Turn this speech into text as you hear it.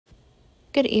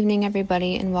Good evening,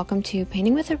 everybody, and welcome to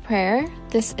Painting with a Prayer.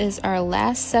 This is our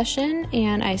last session,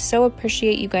 and I so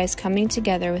appreciate you guys coming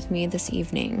together with me this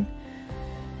evening.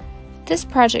 This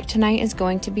project tonight is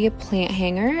going to be a plant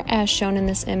hanger. As shown in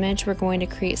this image, we're going to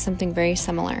create something very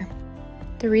similar.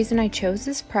 The reason I chose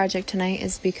this project tonight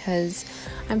is because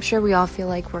I'm sure we all feel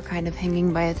like we're kind of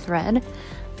hanging by a thread,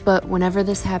 but whenever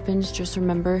this happens, just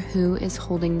remember who is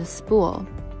holding the spool.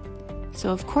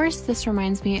 So of course, this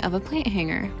reminds me of a plant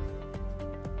hanger.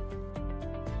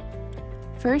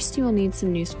 First, you will need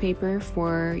some newspaper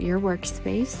for your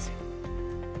workspace.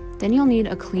 Then you'll need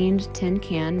a cleaned tin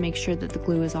can. Make sure that the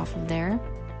glue is off of there.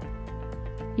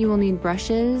 You will need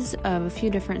brushes of a few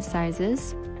different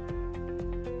sizes.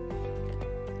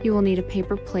 You will need a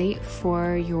paper plate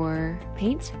for your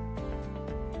paint.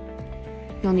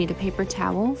 You'll need a paper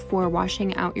towel for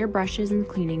washing out your brushes and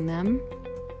cleaning them.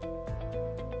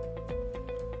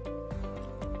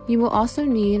 You will also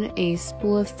need a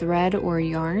spool of thread or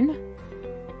yarn.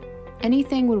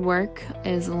 Anything would work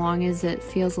as long as it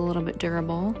feels a little bit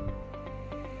durable.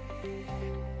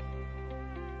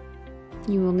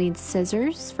 You will need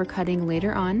scissors for cutting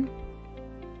later on.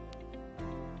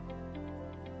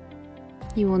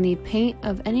 You will need paint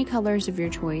of any colors of your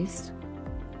choice.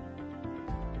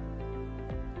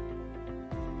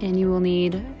 And you will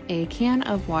need a can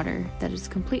of water that is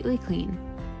completely clean.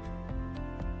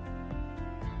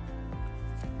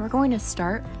 We're going to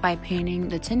start by painting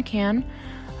the tin can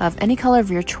of any color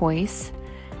of your choice.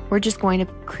 We're just going to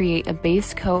create a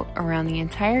base coat around the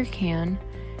entire can,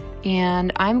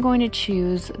 and I'm going to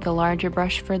choose the larger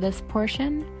brush for this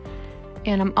portion,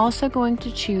 and I'm also going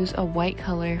to choose a white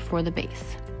color for the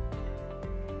base.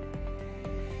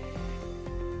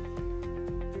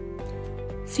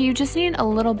 So you just need a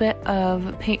little bit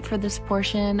of paint for this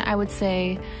portion. I would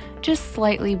say just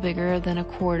slightly bigger than a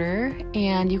quarter,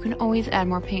 and you can always add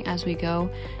more paint as we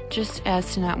go, just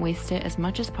as to not waste it as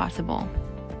much as possible.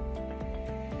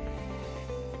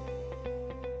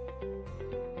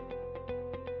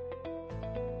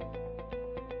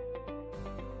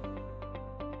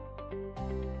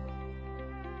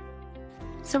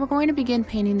 So we're going to begin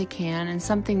painting the can, and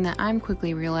something that I'm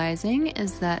quickly realizing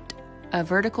is that a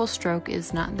vertical stroke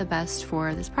is not the best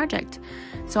for this project.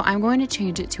 So I'm going to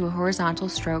change it to a horizontal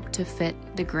stroke to fit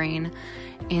the grain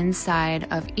inside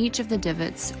of each of the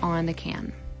divots on the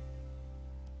can.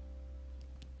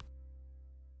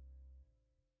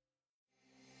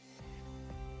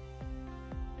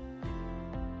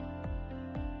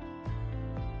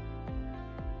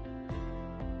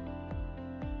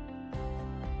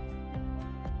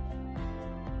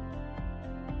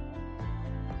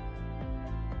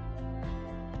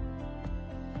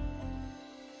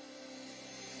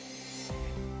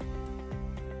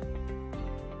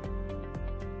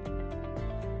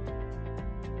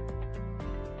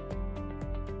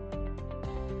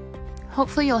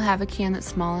 Hopefully you'll have a can that's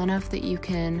small enough that you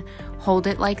can hold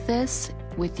it like this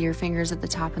with your fingers at the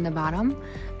top and the bottom.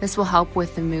 This will help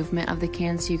with the movement of the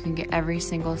can so you can get every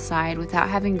single side without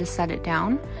having to set it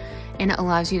down, and it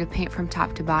allows you to paint from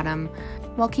top to bottom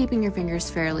while keeping your fingers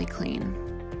fairly clean.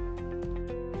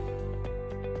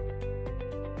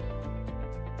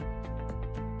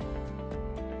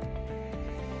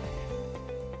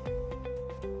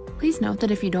 Please note that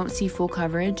if you don't see full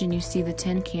coverage and you see the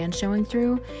tin can showing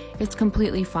through, it's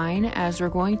completely fine, as we're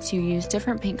going to use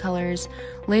different paint colors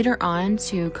later on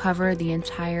to cover the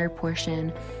entire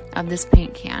portion of this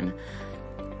paint can.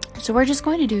 So we're just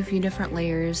going to do a few different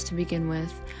layers to begin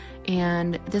with,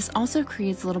 and this also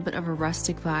creates a little bit of a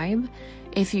rustic vibe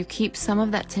if you keep some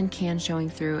of that tin can showing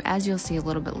through, as you'll see a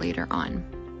little bit later on.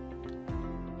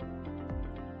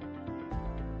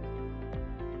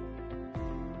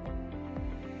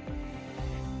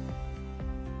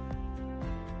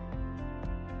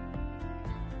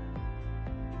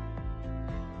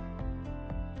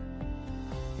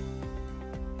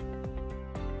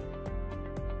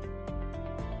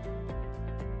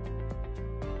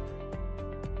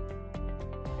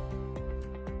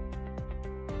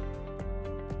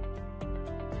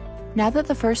 Now that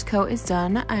the first coat is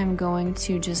done, I'm going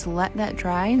to just let that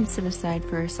dry and sit aside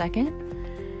for a second.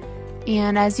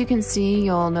 And as you can see,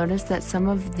 you'll notice that some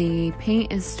of the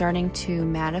paint is starting to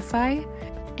mattify,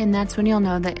 and that's when you'll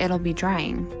know that it'll be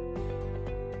drying.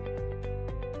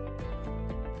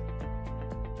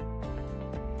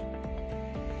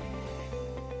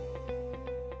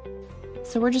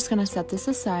 So we're just going to set this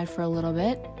aside for a little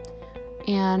bit.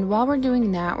 And while we're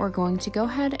doing that, we're going to go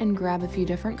ahead and grab a few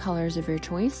different colors of your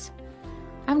choice.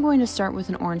 I'm going to start with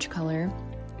an orange color.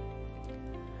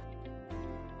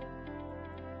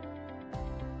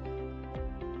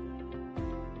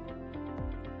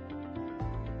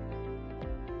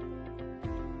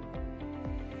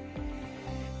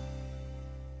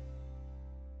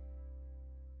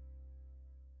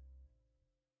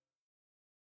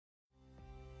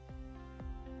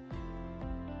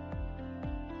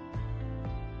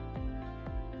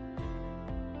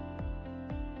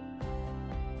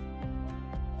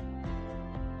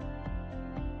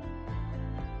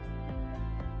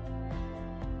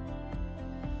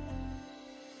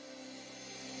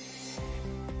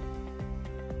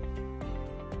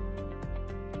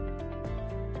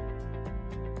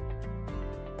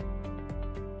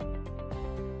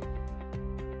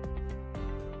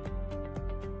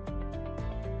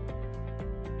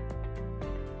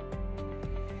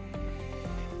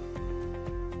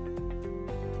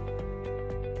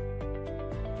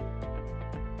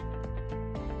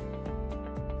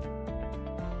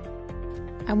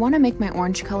 I want to make my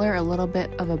orange color a little bit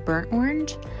of a burnt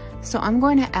orange, so I'm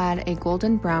going to add a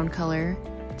golden brown color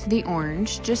to the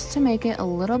orange just to make it a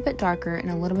little bit darker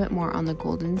and a little bit more on the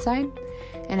golden side.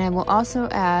 And I will also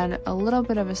add a little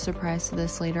bit of a surprise to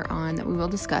this later on that we will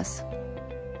discuss.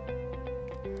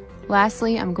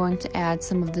 Lastly, I'm going to add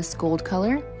some of this gold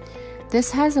color.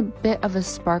 This has a bit of a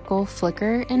sparkle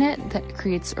flicker in it that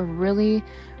creates a really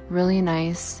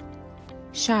nice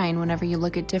shine whenever you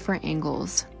look at different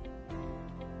angles.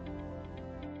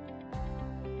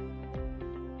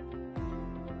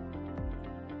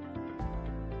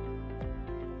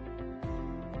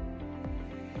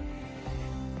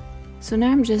 So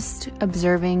now I'm just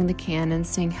observing the can and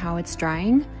seeing how it's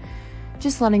drying,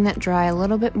 just letting that dry a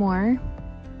little bit more.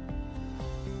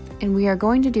 And we are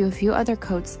going to do a few other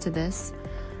coats to this.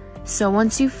 So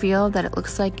once you feel that it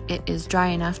looks like it is dry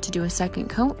enough to do a second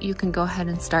coat, you can go ahead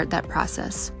and start that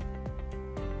process.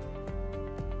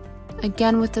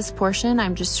 Again, with this portion,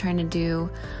 I'm just trying to do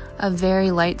a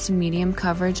very light to medium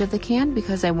coverage of the can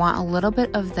because I want a little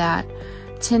bit of that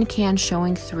tin can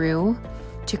showing through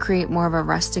to create more of a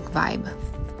rustic vibe.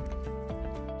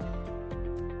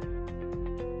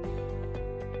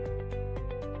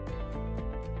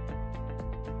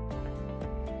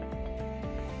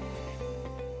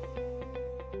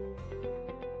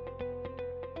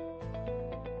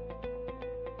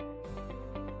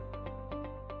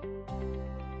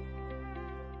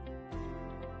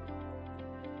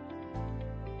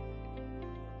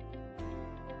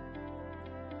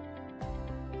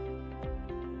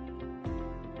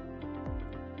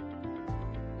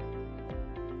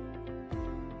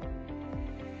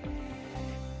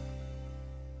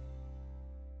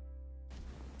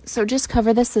 So just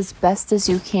cover this as best as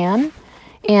you can,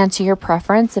 and to your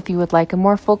preference, if you would like a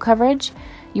more full coverage,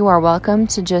 you are welcome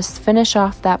to just finish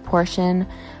off that portion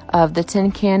of the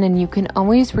tin can, and you can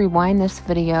always rewind this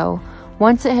video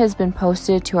once it has been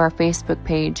posted to our Facebook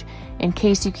page in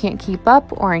case you can't keep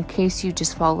up or in case you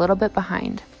just fall a little bit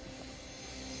behind.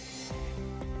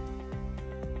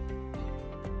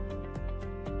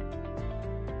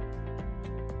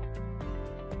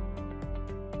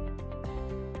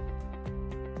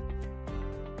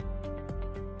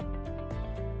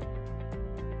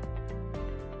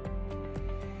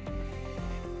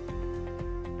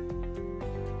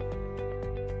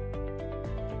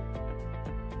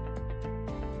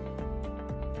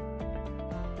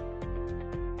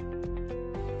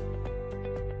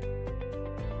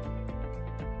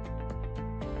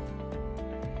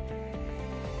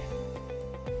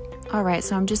 Alright,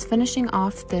 so I'm just finishing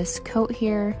off this coat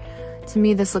here. To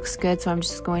me this looks good, so I'm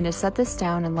just going to set this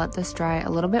down and let this dry a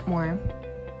little bit more.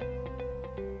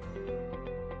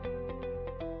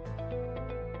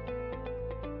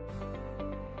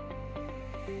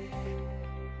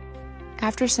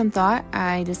 After some thought,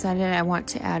 I decided I want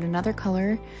to add another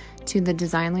color to the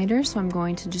design later, so I'm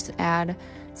going to just add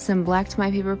some black to my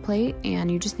paper plate,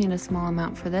 and you just need a small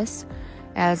amount for this,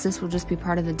 as this will just be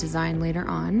part of the design later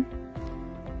on.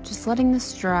 Just letting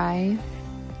this dry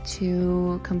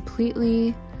to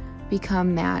completely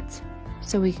become matte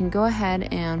so we can go ahead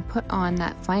and put on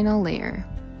that final layer.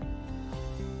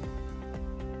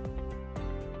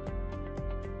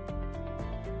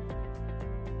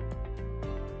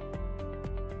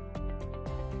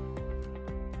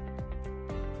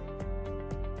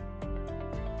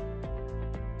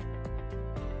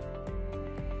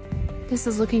 This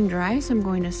is looking dry, so I'm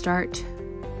going to start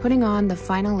putting on the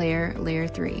final layer, layer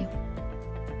 3.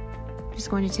 Just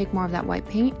going to take more of that white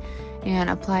paint and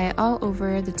apply it all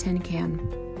over the tin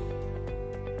can.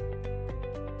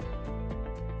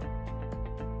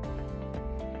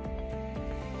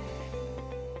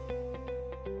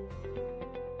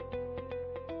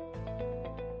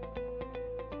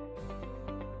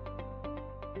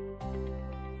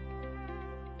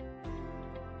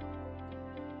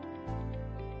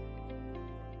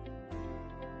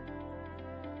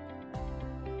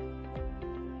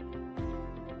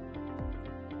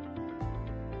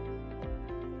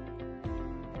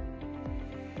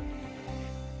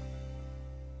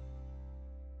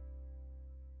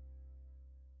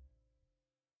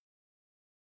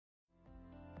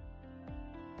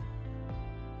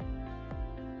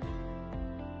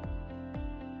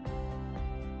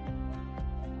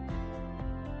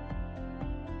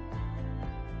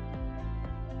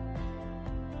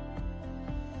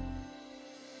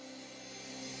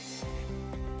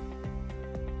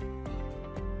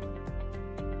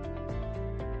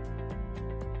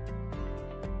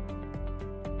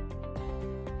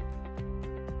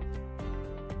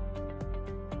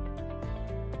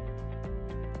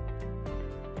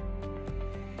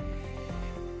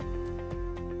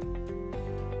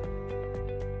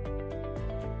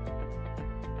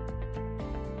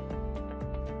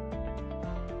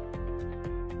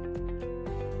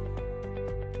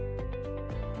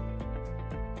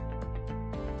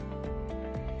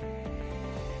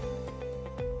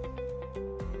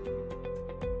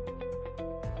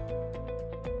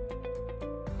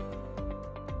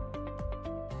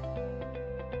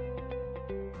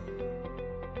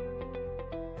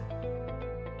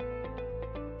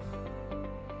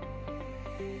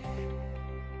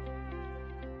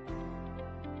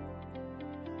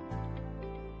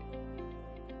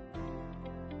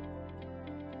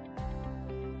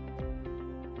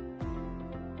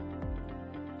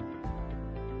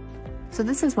 So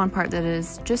this is one part that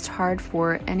is just hard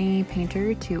for any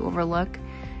painter to overlook,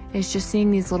 is just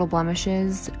seeing these little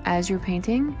blemishes as you're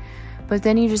painting. But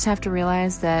then you just have to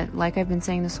realize that, like I've been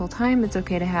saying this whole time, it's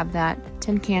okay to have that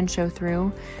tin can show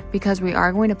through, because we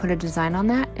are going to put a design on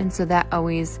that, and so that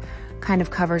always kind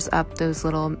of covers up those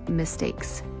little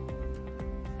mistakes.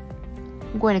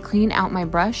 I'm going to clean out my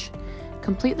brush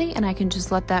completely, and I can just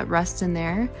let that rest in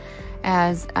there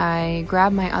as I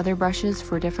grab my other brushes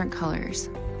for different colors.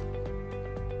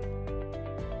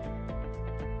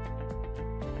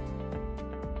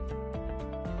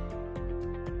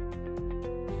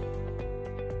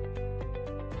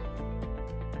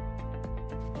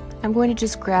 I'm going to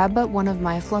just grab one of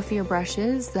my fluffier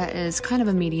brushes that is kind of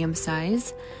a medium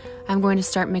size. I'm going to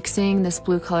start mixing this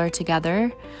blue color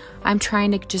together. I'm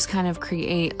trying to just kind of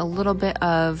create a little bit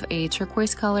of a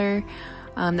turquoise color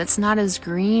that's not as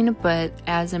green, but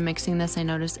as I'm mixing this, I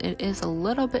notice it is a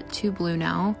little bit too blue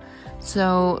now.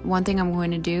 So one thing I'm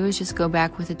going to do is just go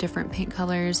back with the different paint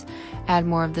colors, add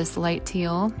more of this light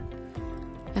teal,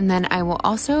 and then I will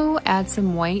also add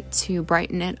some white to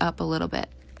brighten it up a little bit.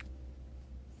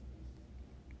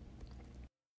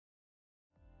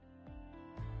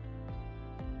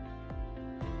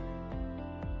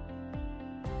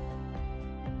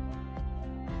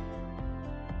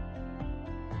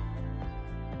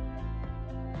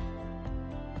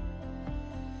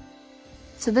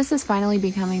 So this is finally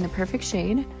becoming the perfect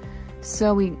shade.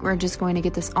 So we're just going to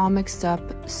get this all mixed up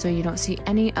so you don't see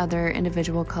any other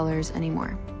individual colors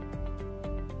anymore.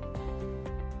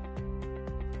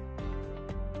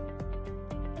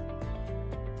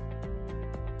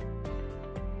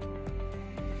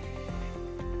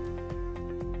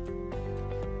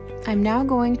 I'm now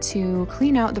going to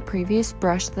clean out the previous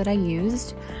brush that I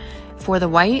used. For the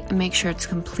white, make sure it's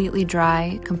completely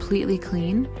dry, completely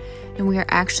clean. And we are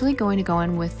actually going to go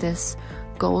in with this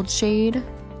gold shade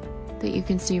that you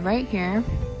can see right here.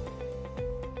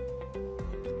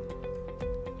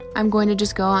 I'm going to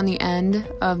just go on the end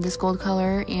of this gold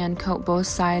color and coat both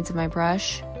sides of my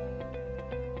brush.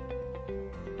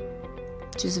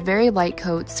 Just very light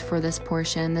coats for this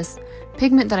portion. This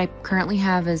pigment that I currently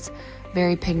have is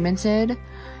very pigmented,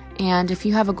 and if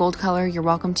you have a gold color, you're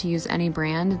welcome to use any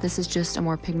brand. This is just a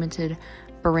more pigmented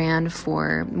brand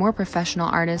for more professional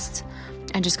artists.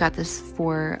 I just got this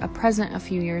for a present a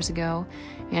few years ago,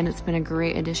 and it's been a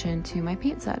great addition to my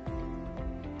paint set.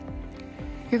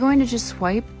 You're going to just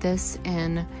swipe this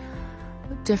in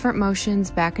different motions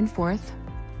back and forth.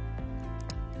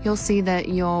 You'll see that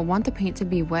you'll want the paint to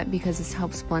be wet because this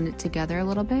helps blend it together a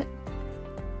little bit.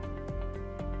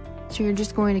 So you're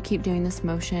just going to keep doing this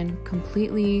motion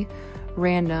completely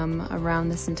random around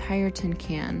this entire tin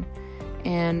can.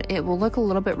 And it will look a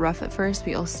little bit rough at first,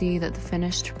 but you'll see that the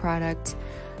finished product,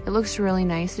 it looks really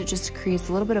nice. It just creates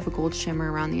a little bit of a gold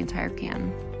shimmer around the entire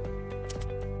can.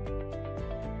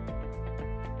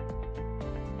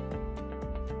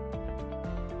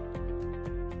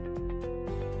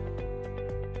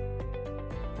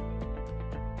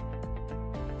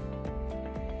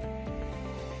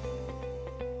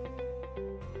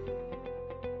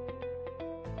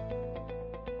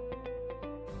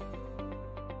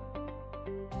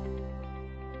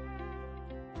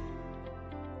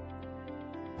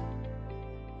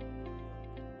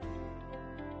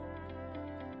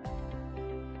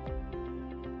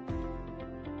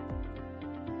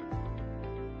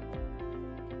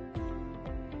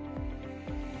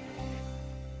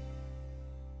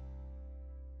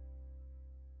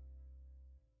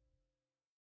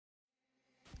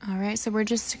 Alright, so we're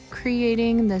just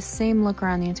creating the same look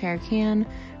around the entire can.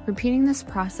 Repeating this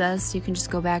process, you can just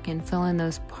go back and fill in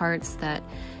those parts that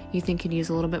you think could use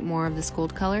a little bit more of this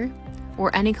gold color,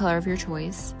 or any color of your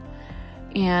choice.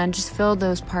 And just fill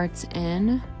those parts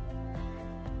in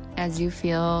as you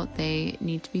feel they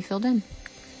need to be filled in.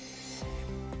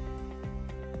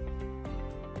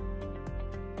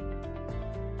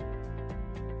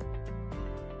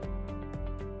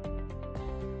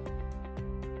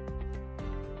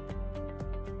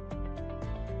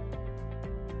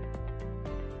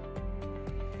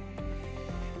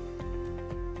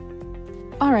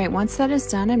 Alright, once that is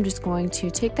done, I'm just going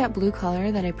to take that blue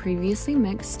color that I previously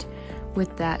mixed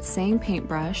with that same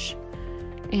paintbrush,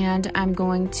 and I'm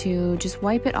going to just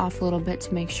wipe it off a little bit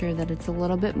to make sure that it's a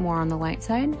little bit more on the light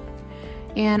side.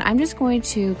 And I'm just going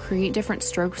to create different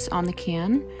strokes on the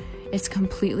can. It's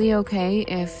completely okay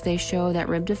if they show that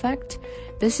ribbed effect.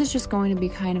 This is just going to be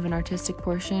kind of an artistic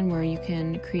portion where you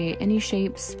can create any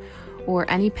shapes or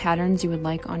any patterns you would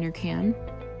like on your can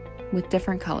with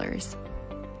different colors.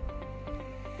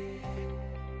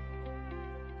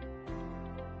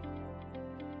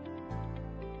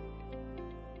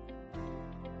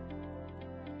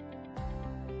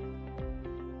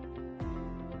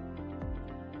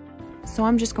 So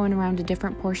I'm just going around to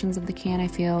different portions of the can I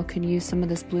feel could use some of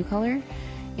this blue color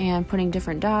and putting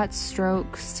different dots,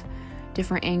 strokes,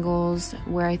 different angles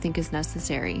where I think is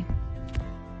necessary.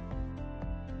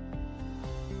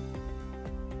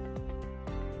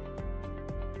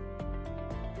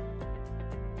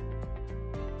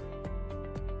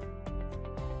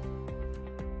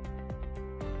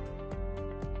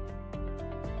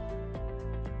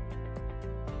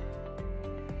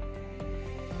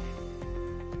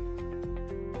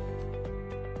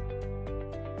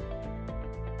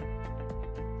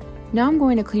 Now I'm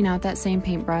going to clean out that same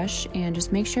paintbrush and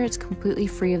just make sure it's completely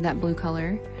free of that blue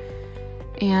color.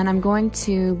 And I'm going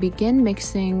to begin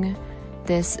mixing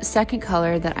this second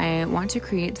color that I want to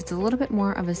create that's a little bit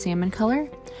more of a salmon color.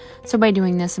 So by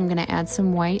doing this, I'm going to add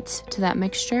some white to that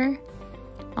mixture.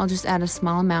 I'll just add a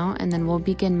small amount and then we'll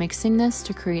begin mixing this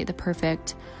to create the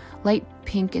perfect light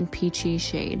pink and peachy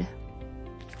shade.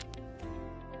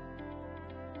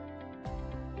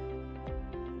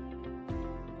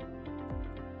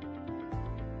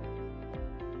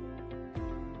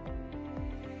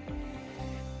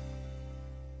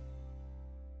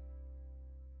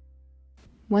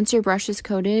 Once your brush is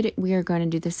coated, we are going to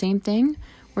do the same thing.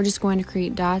 We're just going to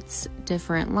create dots,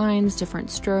 different lines, different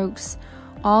strokes,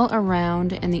 all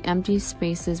around in the empty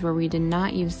spaces where we did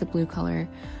not use the blue color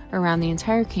around the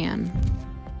entire can.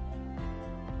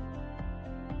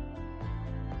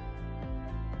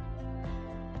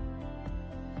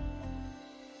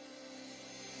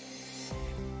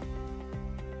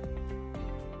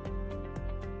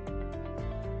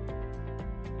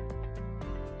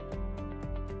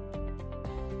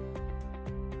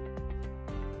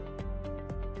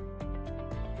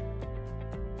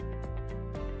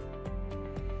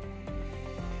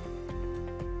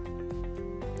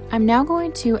 I'm now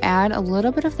going to add a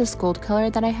little bit of this gold color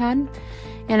that I had,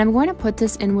 and I'm going to put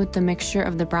this in with the mixture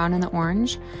of the brown and the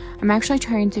orange. I'm actually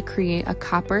trying to create a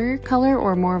copper color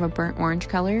or more of a burnt orange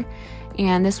color,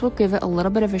 and this will give it a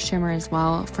little bit of a shimmer as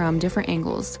well from different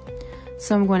angles.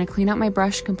 So I'm going to clean out my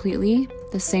brush completely,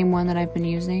 the same one that I've been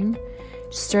using.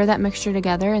 Just stir that mixture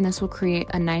together and this will create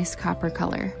a nice copper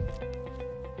color.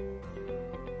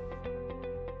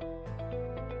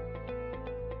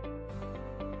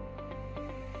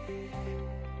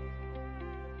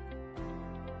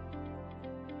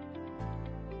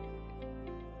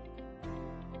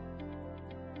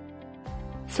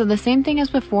 So the same thing as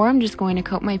before, I'm just going to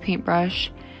coat my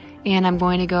paintbrush and I'm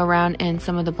going to go around in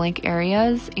some of the blank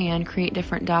areas and create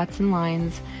different dots and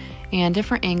lines and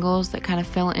different angles that kind of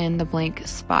fill in the blank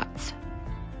spots.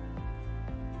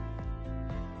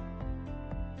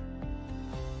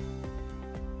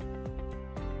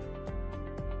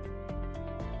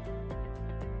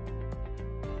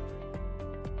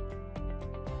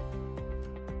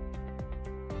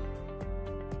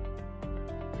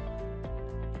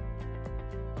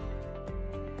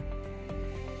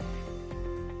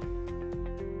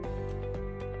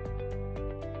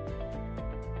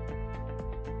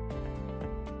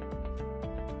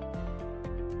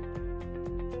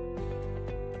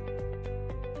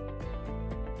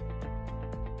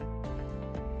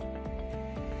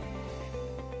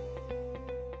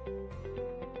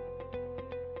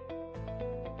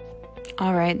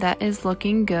 All right, that is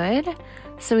looking good.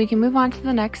 So we can move on to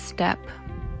the next step.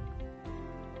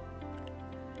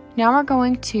 Now we're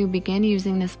going to begin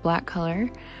using this black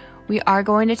color. We are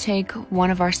going to take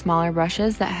one of our smaller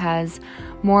brushes that has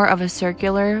more of a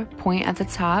circular point at the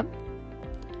top.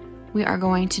 We are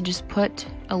going to just put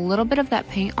a little bit of that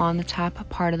paint on the top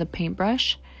part of the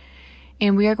paintbrush,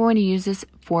 and we are going to use this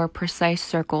for precise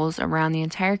circles around the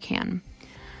entire can.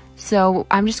 So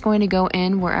I'm just going to go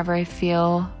in wherever I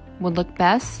feel would look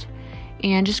best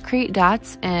and just create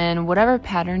dots in whatever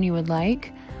pattern you would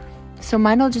like. So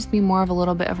mine will just be more of a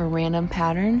little bit of a random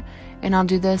pattern, and I'll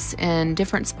do this in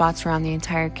different spots around the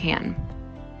entire can.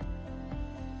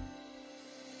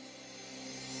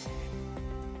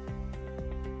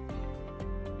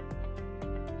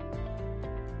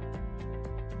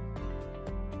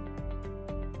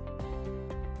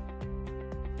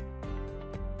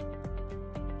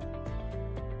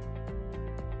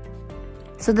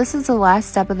 So this is the last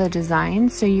step of the design,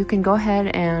 so you can go ahead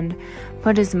and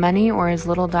put as many or as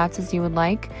little dots as you would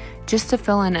like, just to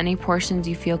fill in any portions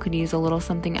you feel could use a little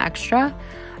something extra.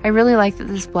 I really like that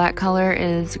this black color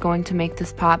is going to make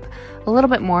this pop a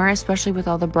little bit more, especially with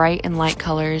all the bright and light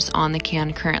colors on the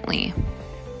can currently.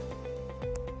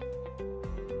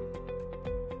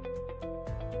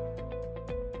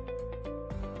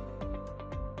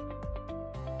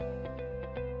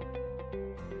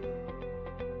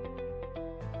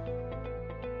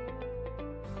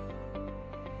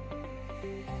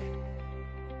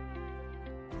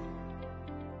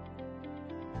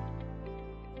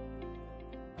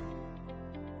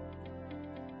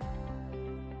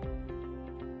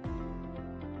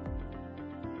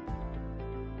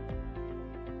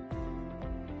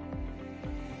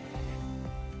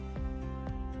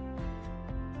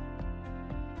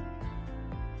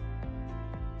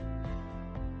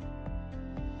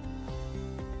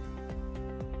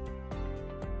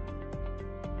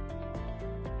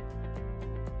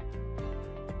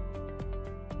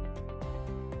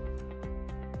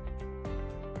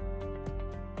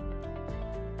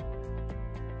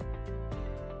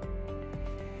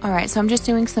 Alright, so I'm just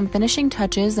doing some finishing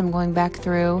touches. I'm going back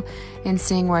through and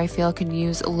seeing where I feel I could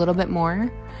use a little bit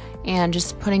more and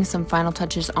just putting some final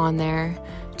touches on there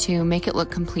to make it look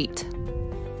complete.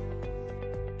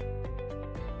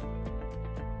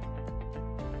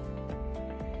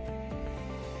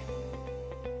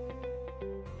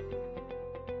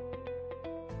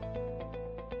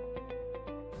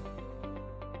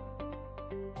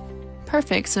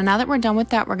 Perfect, so now that we're done with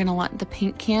that, we're gonna let the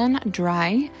paint can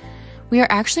dry. We are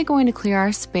actually going to clear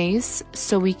our space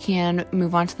so we can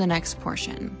move on to the next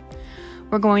portion.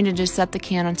 We're going to just set the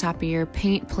can on top of your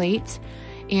paint plate,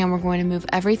 and we're going to move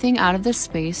everything out of this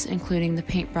space, including the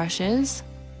paint brushes,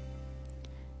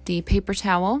 the paper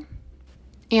towel,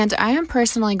 and I am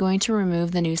personally going to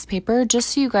remove the newspaper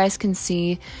just so you guys can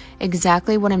see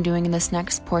exactly what I'm doing in this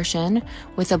next portion.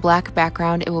 With a black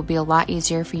background, it will be a lot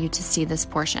easier for you to see this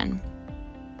portion.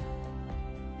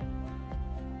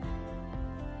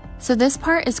 So this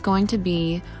part is going to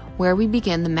be where we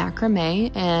begin the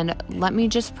macrame, and let me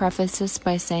just preface this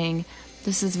by saying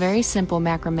this is very simple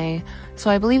macrame, so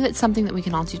I believe it's something that we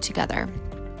can all do together.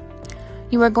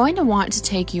 You are going to want to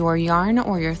take your yarn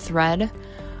or your thread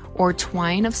or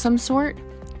twine of some sort.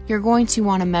 You're going to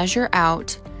want to measure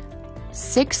out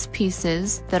 6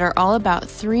 pieces that are all about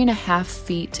 3.5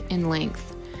 feet in length.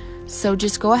 So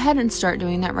just go ahead and start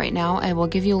doing that right now. I will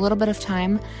give you a little bit of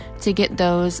time to get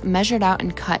those measured out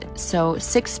and cut. So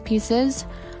 6 pieces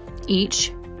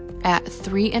each at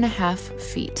 3.5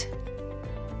 feet.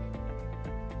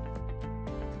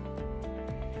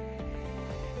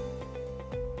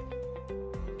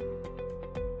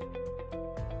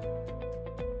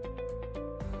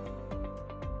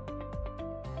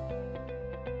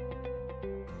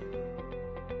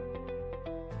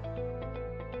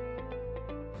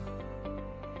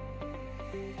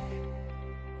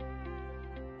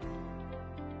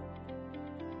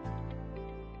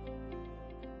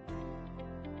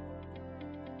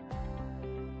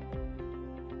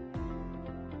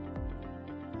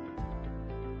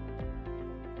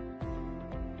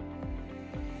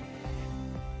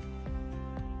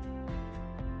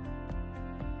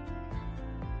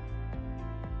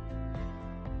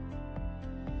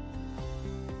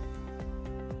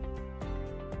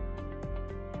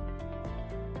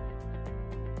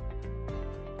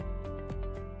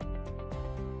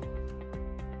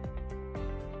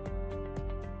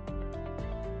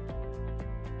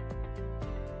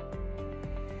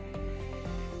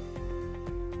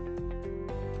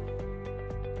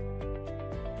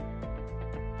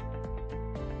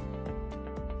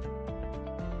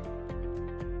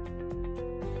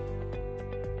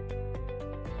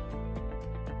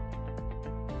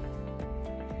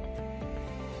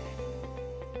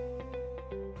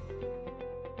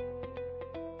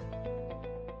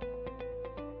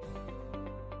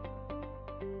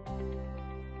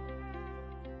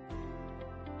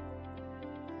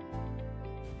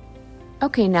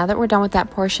 Okay, now that we're done with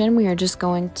that portion, we are just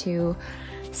going to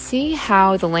see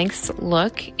how the lengths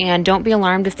look, and don't be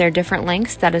alarmed if they're different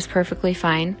lengths, that is perfectly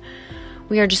fine.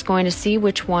 We are just going to see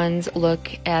which ones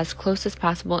look as close as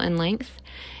possible in length,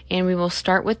 and we will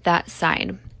start with that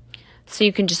side. So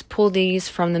you can just pull these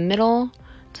from the middle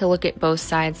to look at both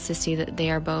sides to see that they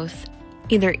are both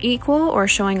either equal or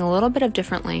showing a little bit of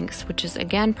different lengths, which is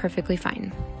again perfectly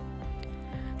fine.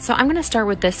 So I'm going to start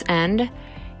with this end.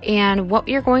 And what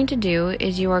you're going to do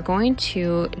is you are going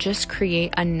to just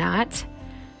create a knot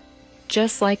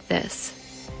just like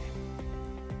this.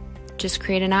 Just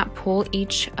create a knot, pull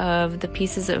each of the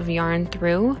pieces of yarn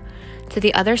through to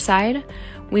the other side.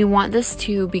 We want this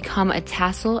to become a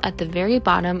tassel at the very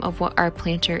bottom of what our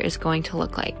planter is going to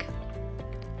look like.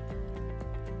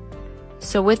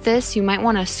 So with this, you might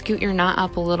want to scoot your knot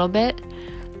up a little bit.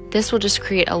 This will just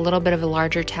create a little bit of a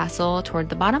larger tassel toward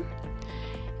the bottom.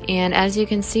 And as you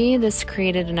can see, this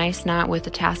created a nice knot with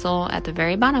a tassel at the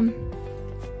very bottom.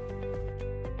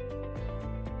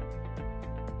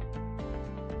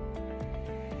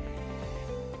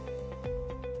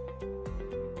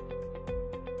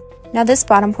 Now this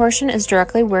bottom portion is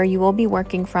directly where you will be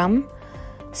working from.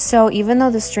 So even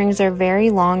though the strings are very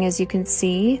long, as you can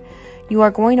see, you are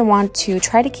going to want to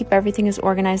try to keep everything as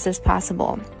organized as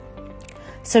possible.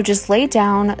 So just lay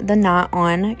down the knot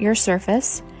on your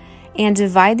surface and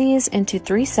divide these into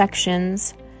 3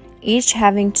 sections, each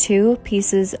having 2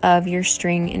 pieces of your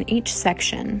string in each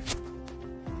section.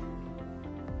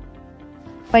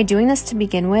 By doing this to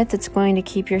begin with, it's going to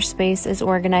keep your space as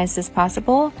organized as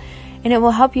possible, and it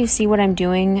will help you see what I'm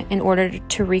doing in order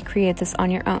to recreate this on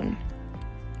your own.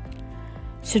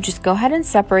 So just go ahead and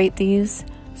separate these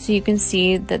so you can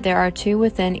see that there are 2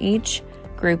 within each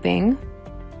grouping,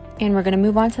 and we're going to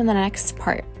move on to the next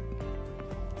part.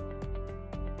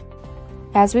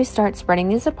 As we start spreading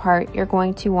these apart, you're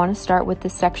going to want to start with the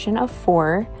section of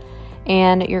 4,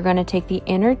 and you're going to take the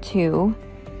inner 2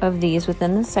 of these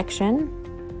within the section.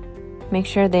 Make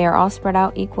sure they are all spread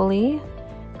out equally.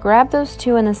 Grab those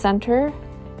 2 in the center,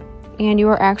 and you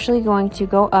are actually going to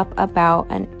go up about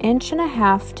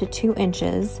 1.5 to 2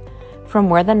 inches from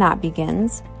where the knot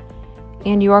begins,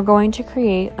 and you are going to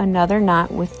create another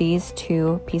knot with these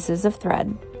 2 pieces of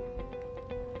thread.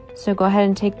 So go ahead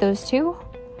and take those 2,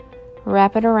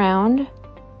 wrap it around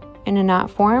in a knot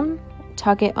form,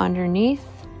 tuck it underneath,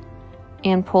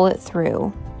 and pull it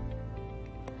through.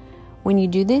 When you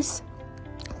do this,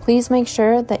 please make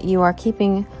sure that you are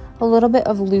keeping a little bit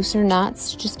of looser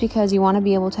knots, just because you want to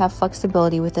be able to have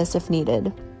flexibility with this if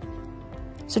needed.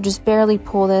 So just barely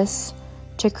pull this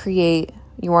to create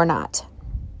your knot.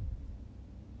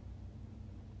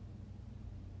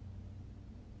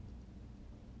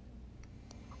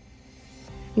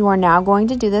 You are now going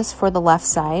to do this for the left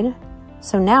side.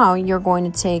 So now you're going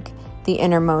to take the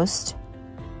innermost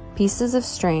pieces of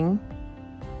string,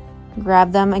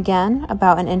 grab them again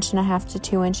about 1.5 to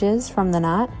 2 inches from the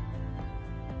knot,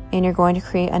 and you're going to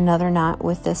create another knot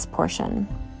with this portion.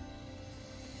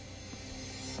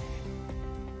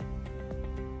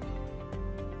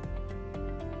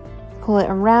 Pull it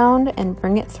around and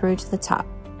bring it through to the top.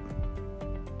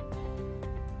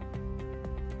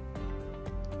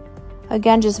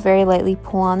 Again, just very lightly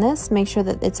pull on this. Make sure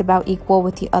that it's about equal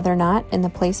with the other knot in the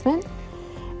placement.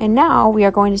 And now we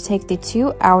are going to take the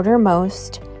 2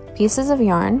 outermost pieces of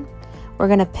yarn. We're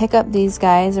going to pick up these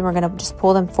guys and we're going to just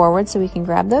pull them forward so we can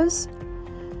grab those.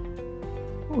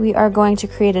 We are going to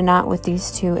create a knot with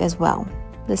these 2 as well,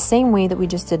 the same way that we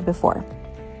just did before.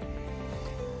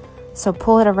 So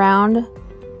pull it around,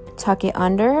 tuck it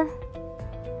under,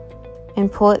 and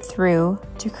pull it through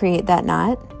to create that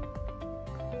knot.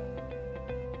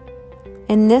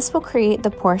 And this will create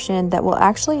the portion that will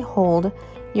actually hold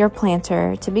your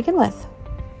planter to begin with.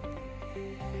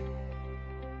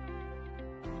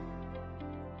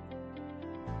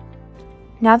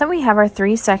 Now that we have our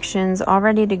 3 sections all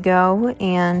ready to go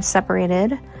and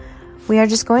separated, we are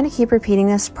just going to keep repeating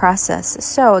this process.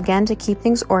 So again, to keep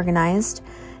things organized,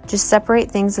 just separate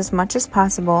things as much as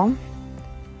possible.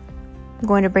 I'm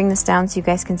going to bring this down so you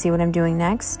guys can see what I'm doing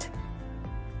next.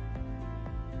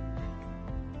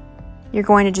 You're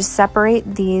going to just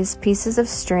separate these pieces of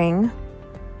string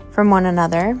from one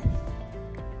another.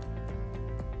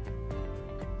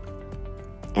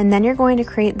 And then you're going to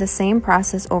create the same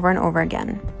process over and over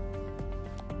again.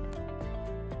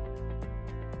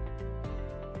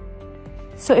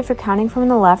 So if you're counting from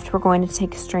the left, we're going to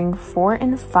take string 4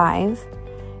 and 5,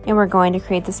 and we're going to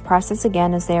create this process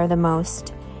again as they are the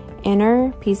most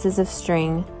inner pieces of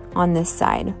string on this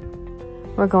side.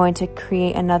 We're going to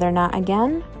create another knot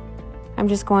again. I'm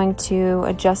just going to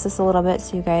adjust this a little bit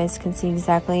so you guys can see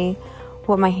exactly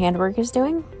what my handwork is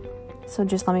doing. So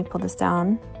just let me pull this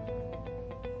down.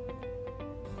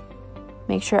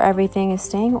 Make sure everything is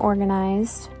staying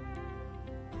organized.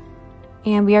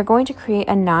 And we are going to create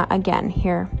a knot again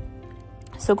here.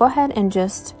 So go ahead and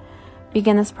just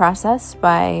begin this process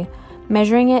by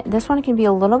measuring it. This one can be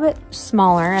a little bit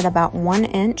smaller at about 1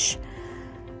 inch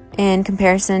in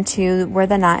comparison to where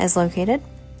the knot is located.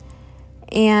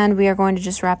 And we are going to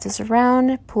just wrap this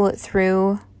around, pull it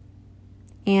through,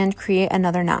 and create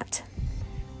another knot.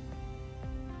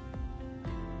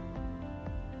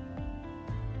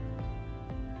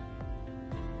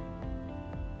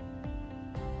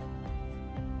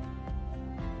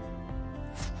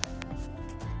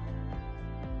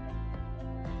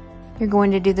 You're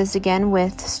going to do this again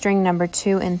with string number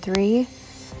 2 and 3,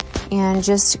 and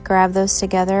just grab those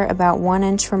together about 1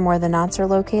 inch from where the knots are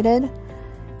located.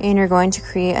 And you're going to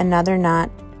create another knot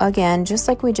again, just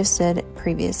like we just did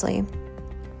previously.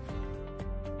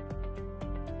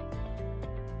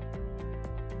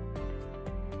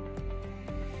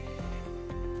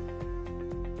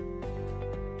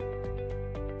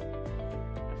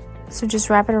 So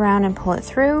just wrap it around and pull it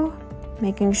through,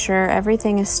 making sure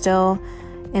everything is still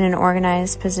in an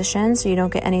organized position so you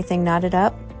don't get anything knotted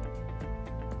up.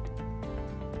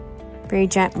 Very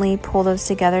gently pull those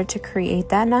together to create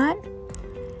that knot.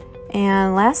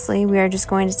 And lastly, we are just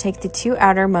going to take the 2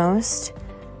 outermost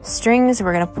strings.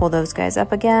 We're going to pull those guys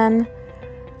up again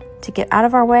to get out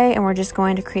of our way, and we're just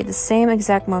going to create the same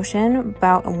exact motion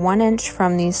about 1 inch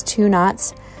from these 2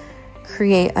 knots.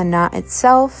 Create a knot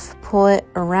itself, pull it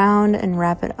around and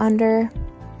wrap it under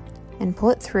and pull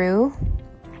it through.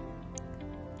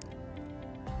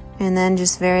 And then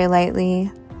just very lightly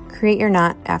create your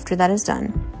knot after that is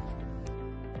done.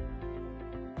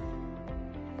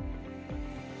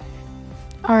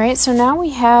 Alright, so now we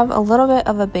have a little bit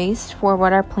of a base for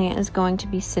what our plant is going to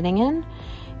be sitting in.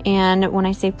 And when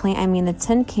I say plant, I mean the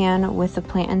tin can with the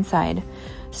plant inside.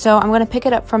 So I'm going to pick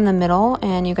it up from the middle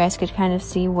and you guys could kind of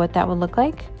see what that would look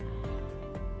like.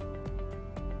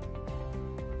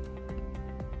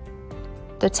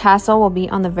 The tassel will be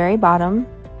on the very bottom.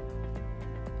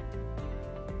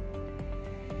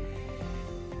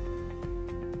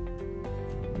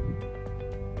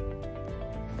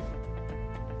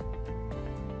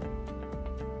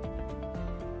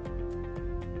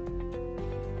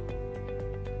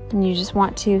 And you just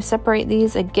want to separate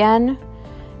these again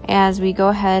as we go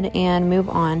ahead and move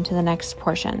on to the next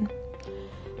portion.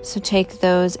 So take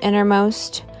those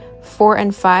innermost 4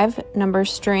 and 5 number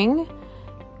string,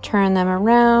 turn them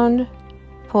around,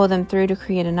 pull them through to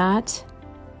create a knot.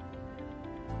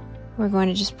 We're going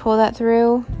to just pull that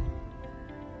through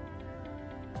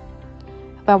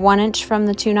about 1 inch from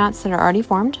the 2 knots that are already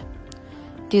formed.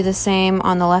 Do the same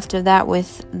on the left of that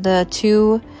with the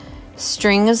 2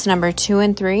 strings number 2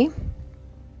 and 3.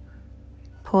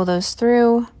 Pull those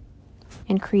through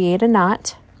and create a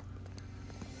knot.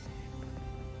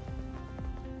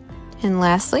 And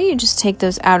lastly, you just take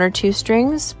those outer 2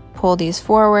 strings, pull these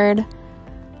forward.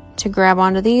 To grab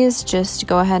onto these, just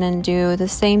go ahead and do the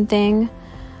same thing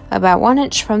about 1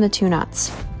 inch from the 2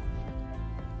 knots.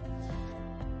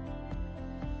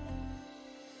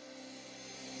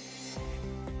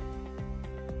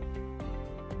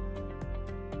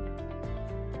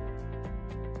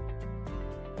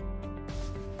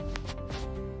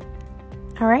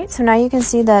 Alright, so now you can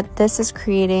see that this is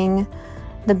creating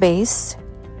the base.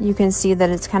 You can see that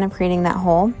it's kind of creating that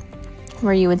hole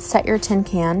where you would set your tin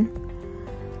can.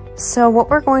 So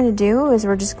what we're going to do is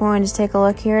we're just going to take a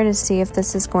look here to see if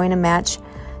this is going to match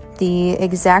the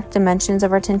exact dimensions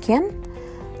of our tin can.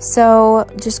 So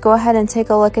just go ahead and take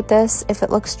a look at this. If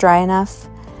it looks dry enough,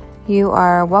 you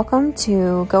are welcome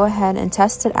to go ahead and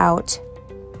test it out.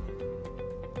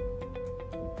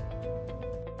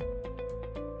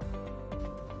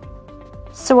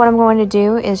 So what I'm going to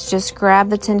do is just grab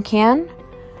the tin can.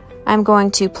 I'm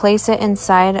going to place it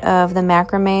inside of the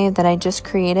macrame that I just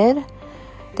created.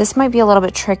 This might be a little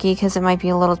bit tricky because it might be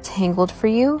a little tangled for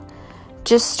you.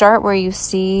 Just start where you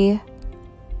see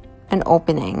an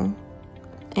opening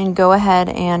and go ahead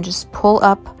and just pull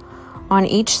up on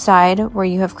each side where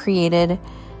you have created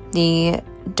the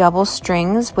double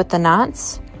strings with the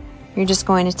knots. You're just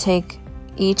going to take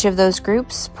each of those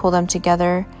groups, pull them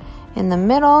together in the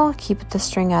middle, keep the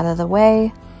string out of the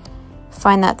way.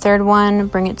 Find that third one,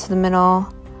 bring it to the middle,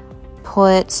 pull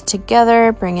it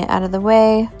together, bring it out of the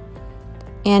way,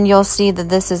 and you'll see that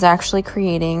this is actually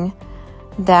creating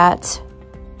that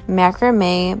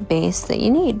macrame base that you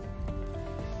need.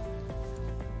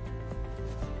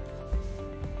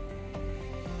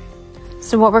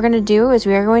 So what we're going to do is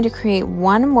we are going to create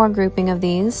one more grouping of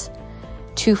these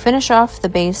to finish off the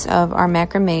base of our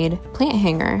macrame plant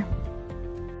hanger.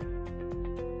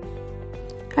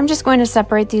 I'm just going to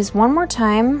separate these one more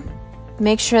time.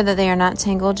 Make sure that they are not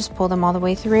tangled. Just pull them all the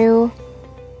way through.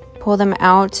 Pull them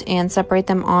out and separate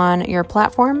them on your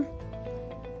platform.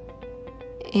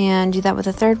 And do that with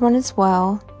the third one as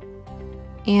well.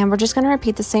 And we're just going to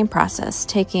repeat the same process,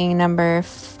 taking number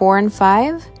 4 and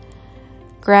 5,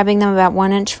 grabbing them about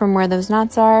 1 inch from where those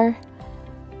knots are,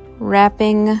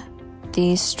 wrapping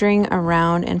the string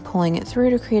around and pulling it through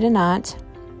to create a knot.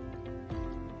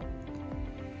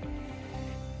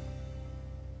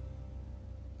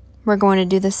 We're going to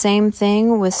do the same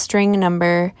thing with string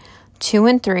number 2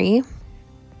 and 3.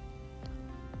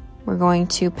 We're going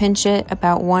to pinch it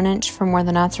about 1 inch from where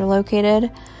the knots are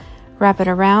located, wrap it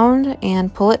around,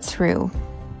 and pull it through.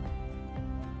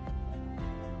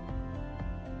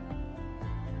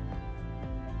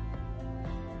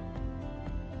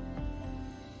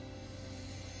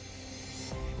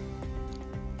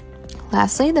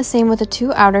 Lastly, the same with the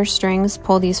 2 outer strings.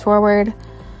 Pull these forward,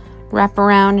 wrap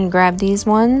around and grab these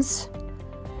ones,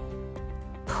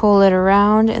 pull it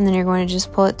around, and then you're going to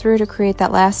just pull it through to create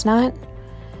that last knot.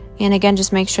 And again,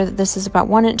 just make sure that this is about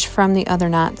 1 inch from the other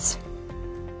knots.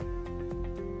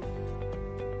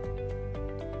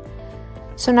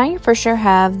 So now you for sure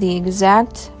have the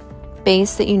exact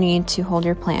base that you need to hold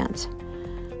your plant.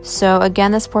 So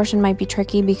again, this portion might be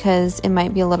tricky because it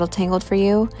might be a little tangled for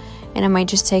you, and it might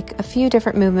just take a few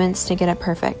different movements to get it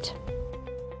perfect.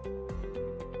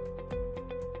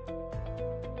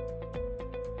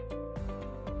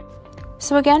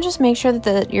 So again, just make sure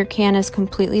that your can is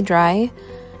completely dry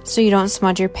so you don't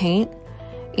smudge your paint.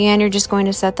 And you're just going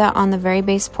to set that on the very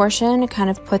base portion, kind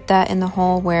of put that in the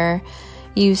hole where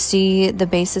you see the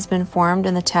base has been formed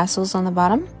and the tassels on the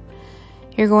bottom.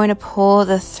 You're going to pull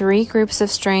the 3 groups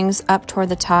of strings up toward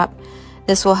the top.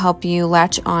 This will help you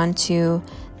latch on to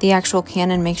the actual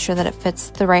can and make sure that it fits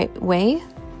the right way.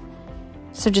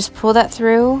 So just pull that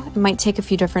through. It might take a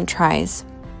few different tries.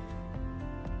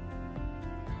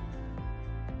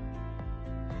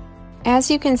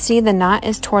 As you can see, the knot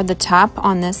is toward the top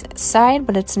on this side,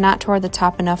 but it's not toward the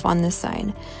top enough on this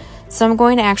side. So I'm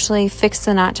going to actually fix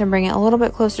the knot to bring it a little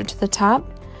bit closer to the top.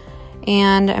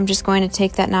 And I'm just going to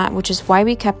take that knot, which is why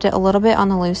we kept it a little bit on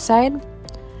the loose side.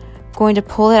 I'm going to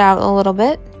pull it out a little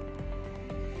bit.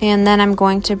 And then I'm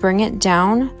going to bring it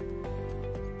down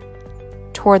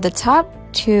toward the top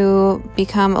to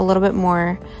become a little bit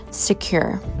more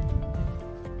secure.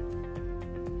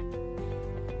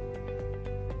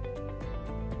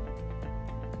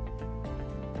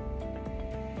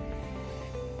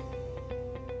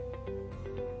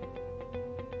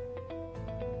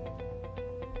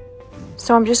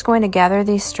 So I'm just going to gather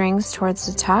these strings towards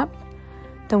the top,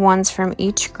 the ones from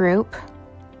each group.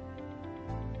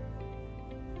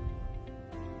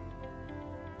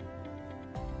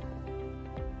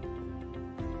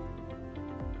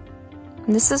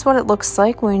 And this is what it looks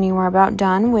like when you are about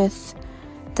done with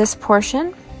this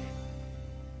portion.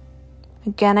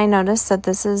 Again, I noticed that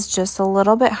this is just a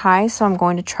little bit high, so I'm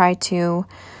going to try to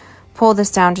pull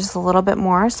this down just a little bit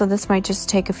more. So this might just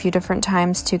take a few different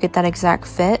times to get that exact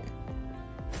fit.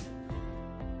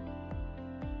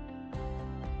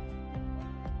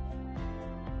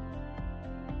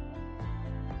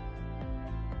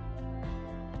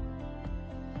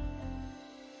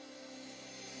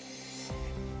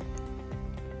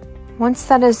 Once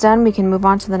that is done, we can move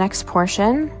on to the next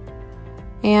portion.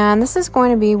 And this is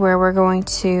going to be where we're going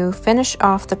to finish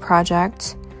off the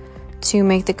project to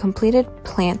make the completed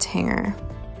plant hanger.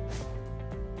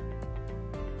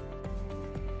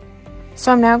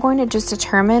 So I'm now going to just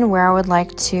determine where I would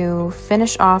like to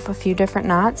finish off a few different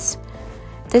knots.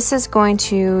 This is going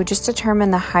to just determine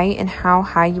the height and how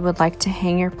high you would like to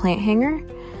hang your plant hanger.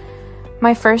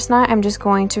 My first knot I'm just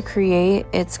going to create,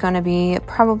 it's going to be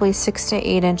probably 6 to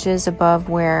 8 inches above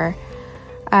where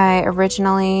I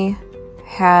originally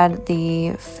had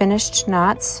the finished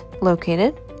knots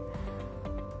located.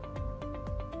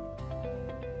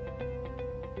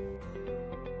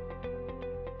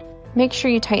 Make sure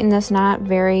you tighten this knot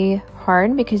very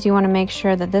hard because you want to make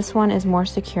sure that this one is more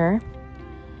secure.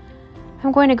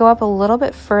 I'm going to go up a little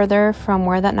bit further from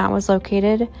where that knot was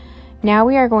located. Now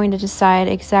we are going to decide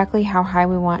exactly how high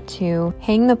we want to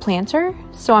hang the planter.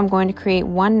 So I'm going to create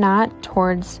one knot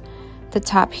towards the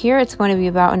top here. It's going to be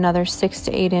about another 6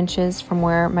 to 8 inches from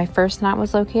where my first knot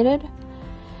was located.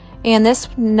 And this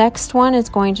next one is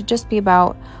going to just be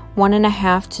about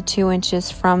 1.5 to 2 inches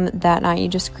from that knot you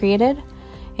just created.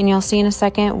 And you'll see in a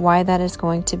second why that is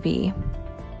going to be.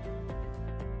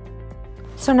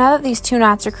 So now that these 2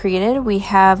 knots are created, we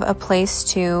have a place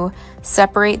to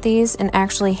separate these and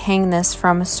actually hang this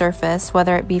from a surface,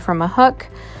 whether it be from a hook,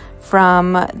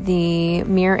 from the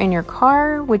mirror in your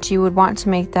car, which you would want to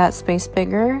make that space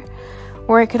bigger,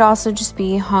 or it could also just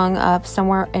be hung up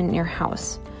somewhere in your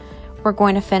house. We're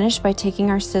going to finish by taking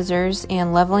our scissors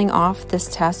and leveling off this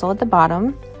tassel at the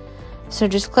bottom. So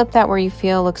just clip that where you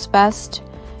feel looks best,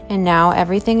 and now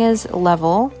everything is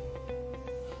level.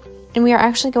 And we are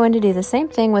actually going to do the same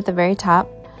thing with the very top,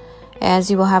 as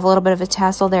you will have a little bit of a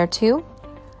tassel there too.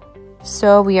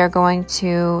 So we are going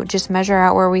to just measure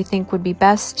out where we think would be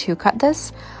best to cut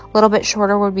this. A little bit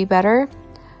shorter would be better.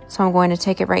 So I'm going to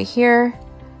take it right here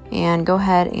and go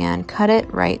ahead and cut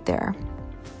it right there.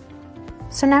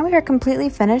 So now we are completely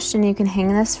finished, and you can hang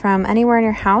this from anywhere in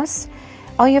your house.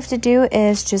 All you have to do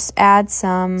is just add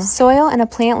some soil and a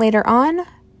plant later on,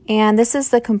 and this is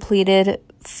the completed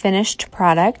finished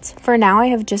product. For now, I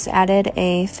have just added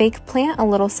a fake plant, a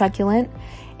little succulent,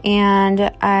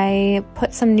 and I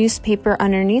put some newspaper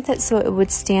underneath it so it would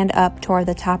stand up toward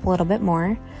the top a little bit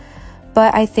more.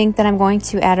 But I think that I'm going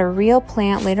to add a real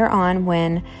plant later on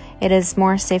when it is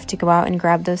more safe to go out and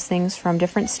grab those things from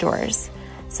different stores.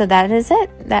 So that is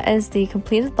it. That is the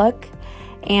completed look.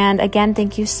 And again,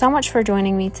 thank you so much for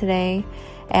joining me today,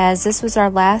 as this was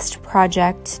our last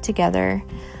project together.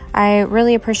 I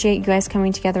really appreciate you guys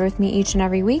coming together with me each and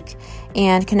every week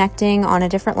and connecting on a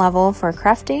different level for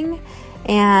crafting,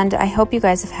 and I hope you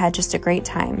guys have had just a great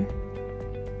time.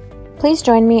 Please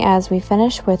join me as we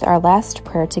finish with our last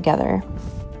prayer together.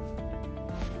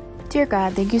 Dear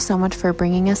God, thank you so much for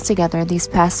bringing us together these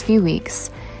past few weeks.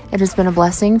 It has been a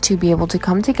blessing to be able to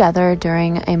come together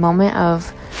during a moment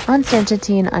of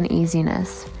uncertainty and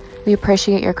uneasiness. We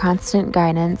appreciate your constant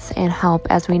guidance and help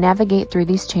as we navigate through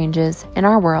these changes in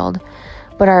our world,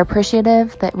 but are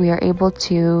appreciative that we are able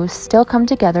to still come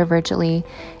together virtually,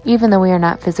 even though we are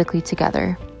not physically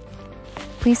together.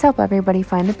 Please help everybody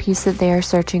find the peace that they are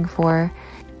searching for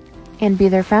and be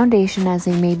their foundation as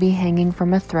they may be hanging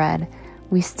from a thread.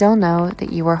 We still know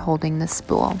that you are holding the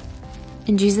spool.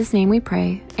 In Jesus' name we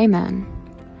pray, amen.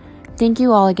 Thank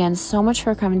you all again so much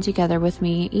for coming together with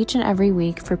me each and every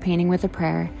week for Painting with a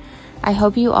Prayer. I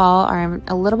hope you all are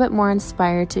a little bit more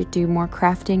inspired to do more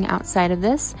crafting outside of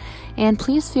this, and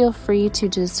please feel free to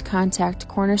just contact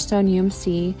Cornerstone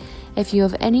UMC if you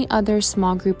have any other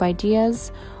small group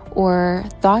ideas or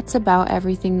thoughts about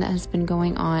everything that has been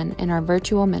going on in our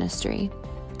virtual ministry.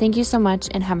 Thank you so much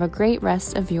and have a great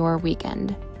rest of your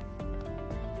weekend.